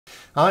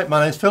Hi,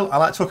 my name's Phil. I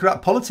like talking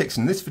about politics,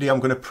 and in this video I'm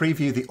going to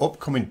preview the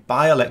upcoming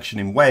by-election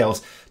in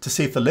Wales to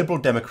see if the Liberal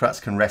Democrats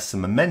can wrest some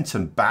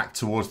momentum back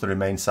towards the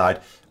Remain side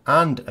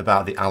and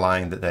about the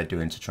allying that they're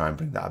doing to try and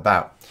bring that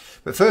about.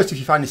 But first, if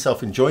you find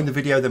yourself enjoying the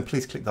video, then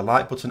please click the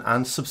like button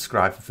and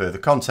subscribe for further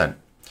content.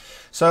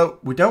 So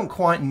we don't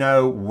quite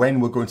know when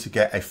we're going to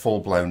get a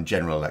full-blown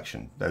general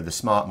election, though the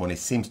smart money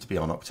seems to be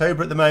on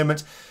October at the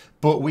moment.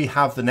 But we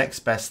have the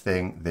next best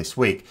thing this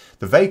week.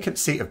 The vacant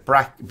seat of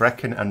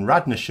Brecon and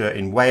Radnorshire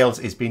in Wales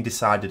is being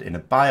decided in a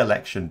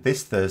by-election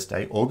this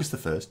Thursday, August the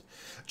 1st.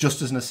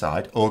 Just as an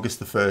aside, August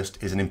the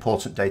 1st is an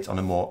important date on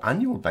a more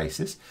annual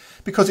basis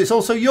because it's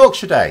also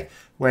Yorkshire Day,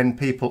 when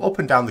people up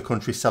and down the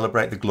country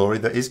celebrate the glory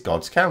that is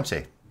God's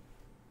county.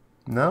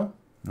 No?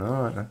 All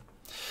right then.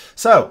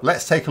 So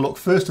let's take a look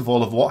first of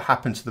all of what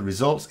happened to the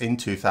results in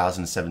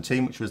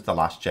 2017, which was the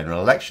last general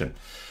election.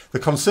 The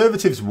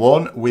Conservatives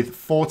won with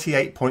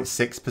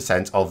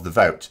 48.6% of the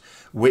vote,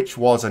 which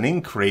was an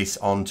increase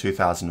on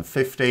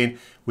 2015,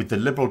 with the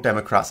Liberal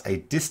Democrats a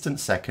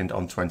distant second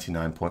on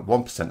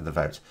 29.1% of the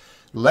vote.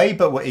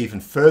 Labour were even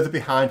further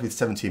behind with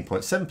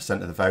 17.7%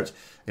 of the vote.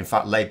 In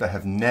fact, Labour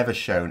have never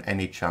shown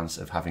any chance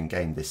of having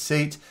gained this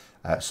seat,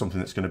 something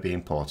that's going to be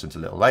important a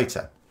little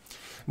later.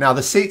 Now,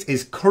 the seat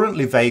is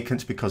currently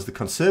vacant because the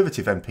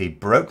Conservative MP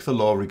broke the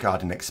law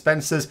regarding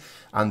expenses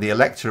and the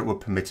electorate were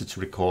permitted to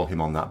recall him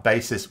on that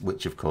basis,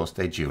 which of course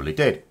they duly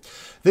did.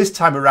 This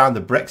time around,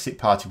 the Brexit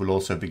Party will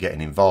also be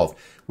getting involved,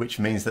 which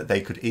means that they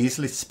could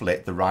easily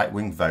split the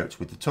right-wing vote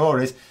with the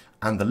Tories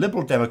and the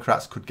Liberal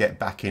Democrats could get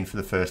back in for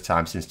the first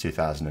time since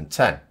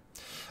 2010.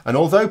 And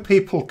although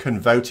people can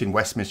vote in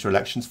Westminster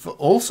elections for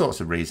all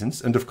sorts of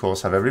reasons, and of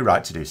course have every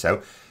right to do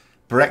so,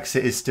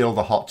 Brexit is still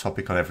the hot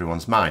topic on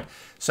everyone's mind.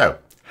 So,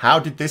 how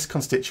did this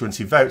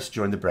constituency vote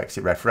during the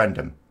Brexit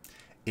referendum?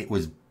 It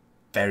was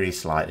very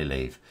slightly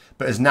leave,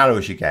 but as narrow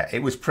as you get.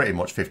 It was pretty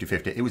much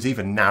 50-50. It was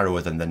even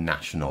narrower than the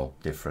national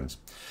difference.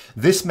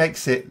 This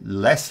makes it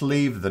less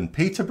leave than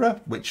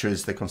Peterborough, which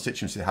is the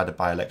constituency that had a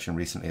by-election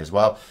recently as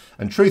well.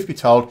 And truth be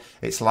told,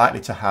 it's likely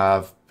to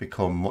have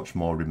become much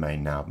more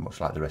Remain now, much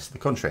like the rest of the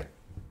country.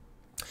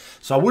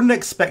 So I wouldn't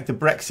expect the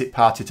Brexit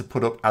Party to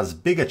put up as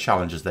big a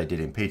challenge as they did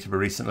in Peterborough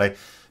recently,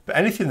 but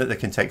anything that they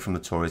can take from the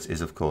Tories is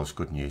of course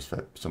good news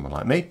for someone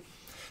like me.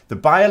 The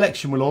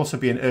by-election will also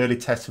be an early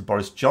test for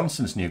Boris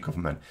Johnson's new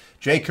government.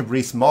 Jacob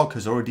Rees-Mogg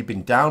has already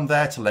been down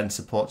there to lend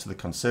support to the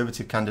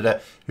Conservative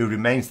candidate, who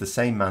remains the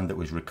same man that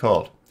was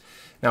recalled.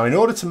 Now, in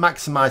order to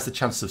maximise the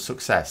chances of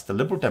success, the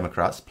Liberal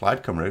Democrats,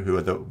 Plaid Cymru, who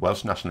are the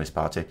Welsh Nationalist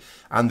Party,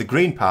 and the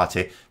Green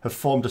Party have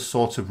formed a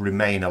sort of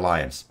Remain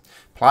alliance.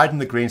 Plaid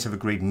and the Greens have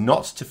agreed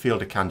not to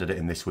field a candidate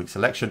in this week's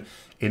election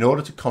in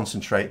order to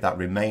concentrate that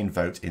Remain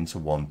vote into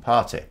one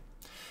party.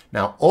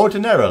 Now,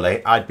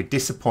 ordinarily, I'd be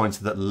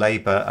disappointed that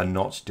Labour are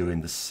not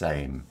doing the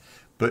same.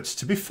 But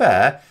to be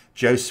fair,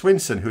 Jo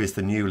Swinson, who is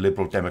the new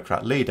Liberal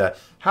Democrat leader,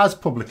 has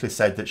publicly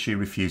said that she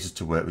refuses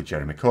to work with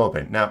Jeremy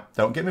Corbyn. Now,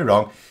 don't get me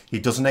wrong, he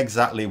doesn't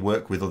exactly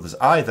work with others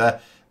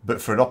either,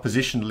 but for an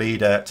opposition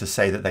leader to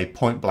say that they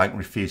point-blank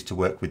refuse to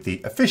work with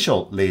the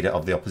official leader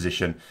of the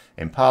opposition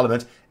in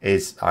Parliament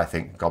is, I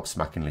think,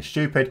 gobsmackingly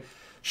stupid.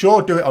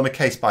 Sure, do it on a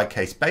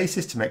case-by-case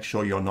basis to make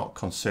sure you're not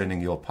concerning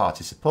your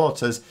party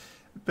supporters,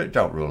 but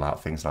don't rule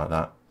out things like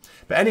that.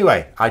 But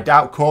anyway, I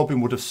doubt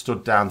Corbyn would have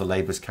stood down the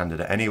Labour's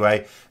candidate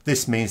anyway.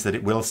 This means that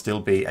it will still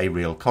be a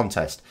real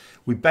contest.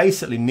 We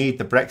basically need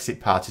the Brexit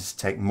Party to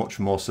take much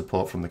more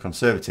support from the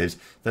Conservatives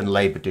than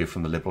Labour do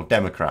from the Liberal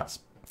Democrats.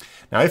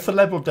 Now, if the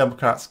Liberal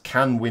Democrats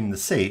can win the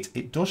seat,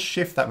 it does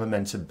shift that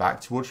momentum back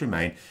towards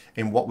Remain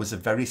in what was a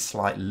very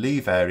slight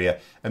leave area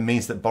and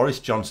means that Boris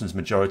Johnson's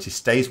majority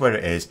stays where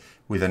it is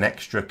with an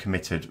extra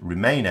committed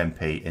Remain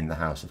MP in the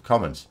House of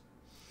Commons.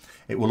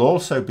 It will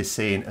also be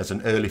seen as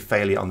an early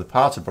failure on the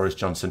part of Boris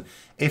Johnson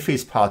if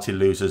his party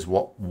loses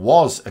what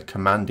was a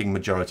commanding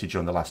majority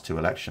during the last two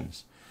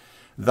elections.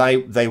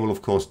 They will,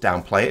 of course,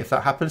 downplay it if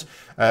that happens.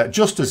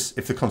 Just as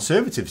if the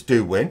Conservatives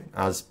do win,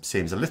 as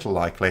seems a little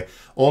likely,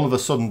 all of a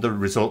sudden the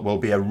result will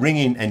be a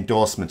ringing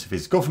endorsement of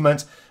his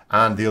government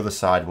and the other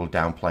side will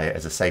downplay it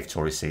as a safe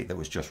Tory seat that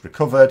was just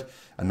recovered,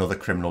 another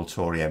criminal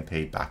Tory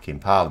MP back in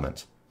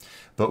Parliament.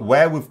 But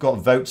where we've got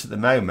votes at the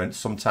moment,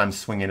 sometimes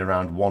swinging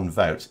around one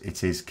vote,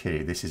 it is key.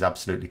 This is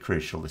absolutely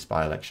crucial, this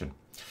by-election.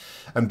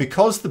 And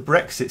because the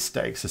Brexit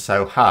stakes are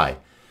so high,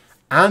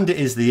 and it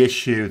is the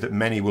issue that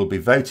many will be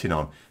voting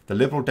on, the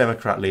Liberal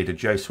Democrat leader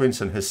Jo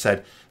Swinson has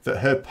said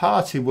that her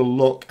party will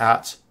look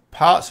at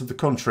parts of the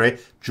country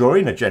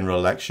during a general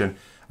election,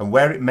 and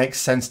where it makes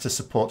sense to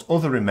support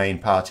other Remain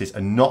parties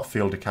and not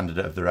field a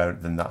candidate of their own,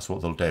 then that's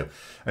what they'll do.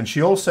 And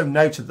she also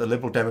noted that the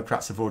Liberal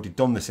Democrats have already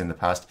done this in the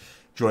past.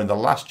 During the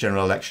last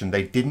general election,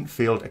 they didn't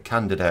field a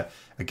candidate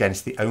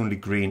against the only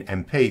Green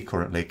MP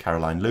currently,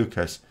 Caroline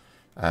Lucas.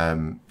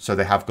 So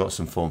they have got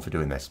some form for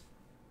doing this.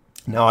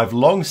 Now, I've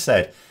long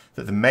said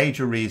that the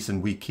major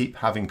reason we keep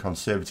having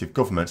Conservative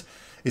governments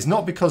is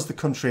not because the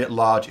country at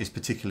large is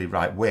particularly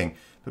right-wing,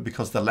 but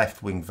because the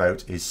left-wing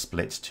vote is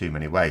split too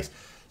many ways.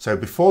 So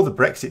before the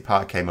Brexit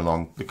Party came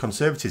along, the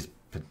Conservatives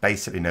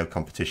basically no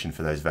competition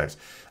for those votes.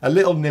 A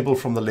little nibble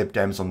from the Lib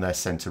Dems on their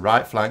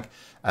centre-right flank,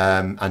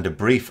 and a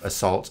brief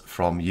assault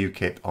from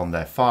UKIP on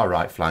their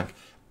far-right flank,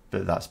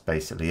 but that's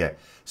basically it.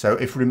 So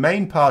if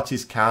Remain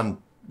parties can,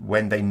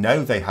 when they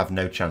know they have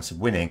no chance of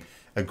winning,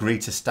 agree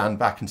to stand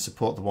back and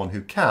support the one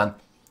who can,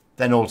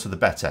 then all to the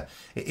better.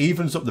 It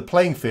evens up the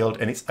playing field,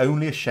 and it's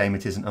only a shame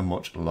it isn't a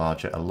much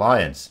larger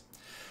alliance.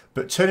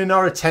 But turning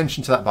our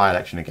attention to that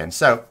by-election again.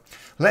 So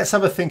let's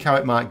have a think how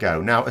it might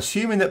go. Now,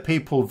 assuming that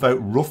people vote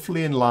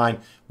roughly in line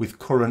with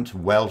current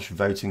Welsh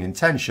voting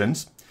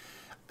intentions,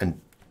 and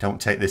don't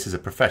take this as a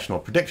professional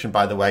prediction,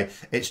 by the way,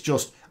 it's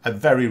just a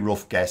very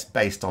rough guess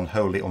based on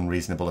wholly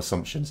unreasonable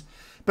assumptions.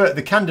 But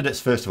the candidates,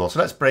 first of all, so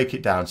let's break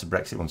it down to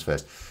Brexit ones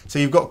first. So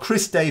you've got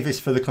Chris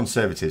Davis for the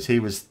Conservatives. He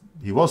was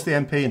the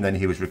MP and then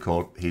he was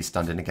recalled. He's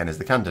standing again as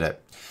the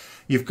candidate.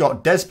 You've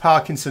got Des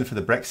Parkinson for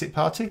the Brexit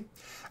Party,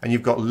 and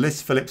you've got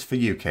Liz Phillips for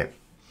UKIP.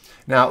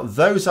 Now,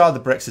 those are the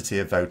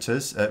Brexiteer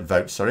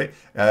votes.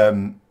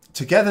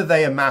 Together,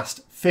 they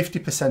amassed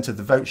 50% of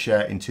the vote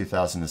share in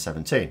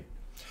 2017.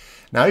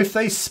 Now, if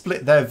they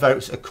split their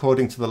votes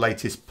according to the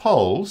latest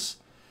polls,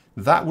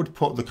 that would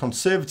put the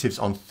Conservatives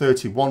on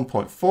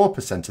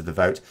 31.4% of the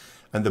vote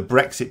and the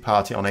Brexit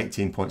Party on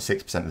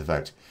 18.6% of the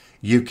vote.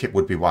 UKIP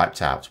would be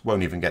wiped out,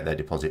 won't even get their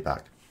deposit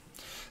back.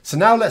 So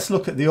now let's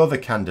look at the other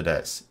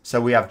candidates.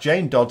 So we have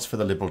Jane Dodds for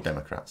the Liberal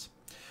Democrats.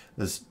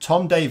 There's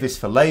Tom Davis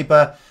for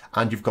Labour,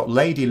 and you've got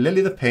Lady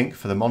Lily the Pink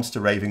for the Monster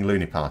Raving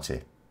Loony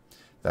Party.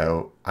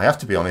 Though, I have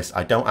to be honest,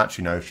 I don't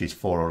actually know if she's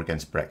for or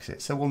against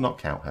Brexit, so we'll not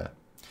count her.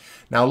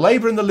 Now,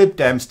 Labour and the Lib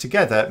Dems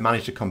together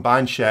managed a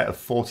combined share of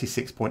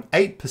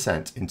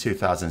 46.8% in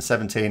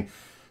 2017.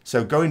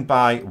 So going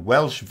by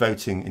Welsh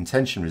voting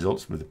intention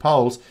results with the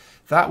polls,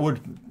 that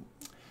would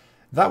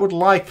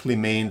likely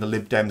mean the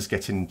Lib Dems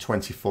getting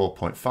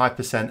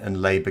 24.5%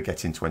 and Labour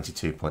getting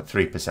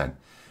 22.3%.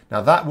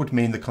 Now, that would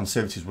mean the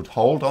Conservatives would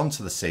hold on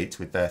to the seat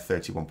with their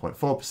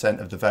 31.4%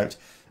 of the vote,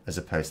 as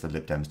opposed to the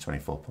Lib Dems'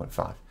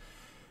 24.5%.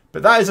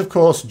 But that is, of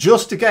course,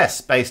 just a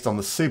guess based on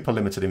the super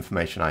limited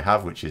information I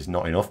have, which is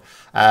not enough.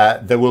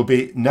 There will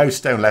be no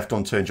stone left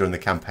unturned during the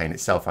campaign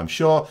itself, I'm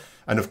sure.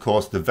 And, of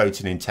course, the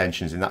voting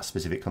intentions in that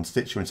specific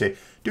constituency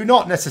do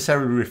not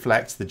necessarily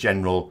reflect the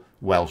general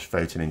Welsh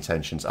voting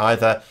intentions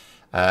either.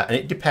 And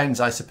it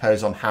depends, I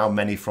suppose, on how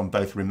many from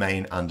both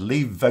Remain and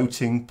Leave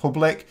voting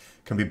public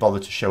can be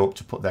bothered to show up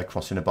to put their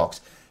cross in a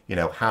box. You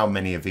know, how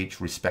many of each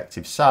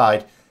respective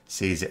side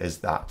sees it as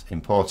that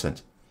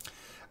important.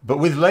 But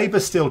with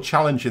Labour still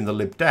challenging the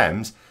Lib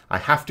Dems, I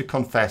have to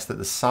confess that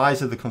the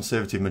size of the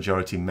Conservative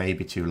majority may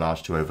be too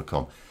large to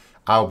overcome.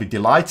 I'll be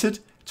delighted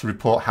to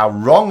report how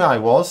wrong I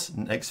was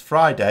next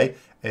Friday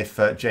if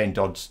Jane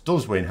Dodds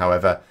does win,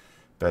 however,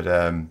 but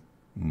I'm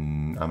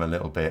a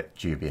little bit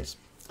dubious.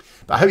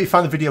 But I hope you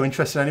found the video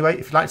interesting anyway.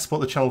 If you'd like to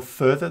support the channel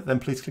further, then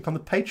please click on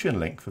the Patreon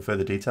link for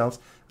further details.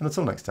 And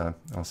until next time,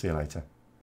 I'll see you later.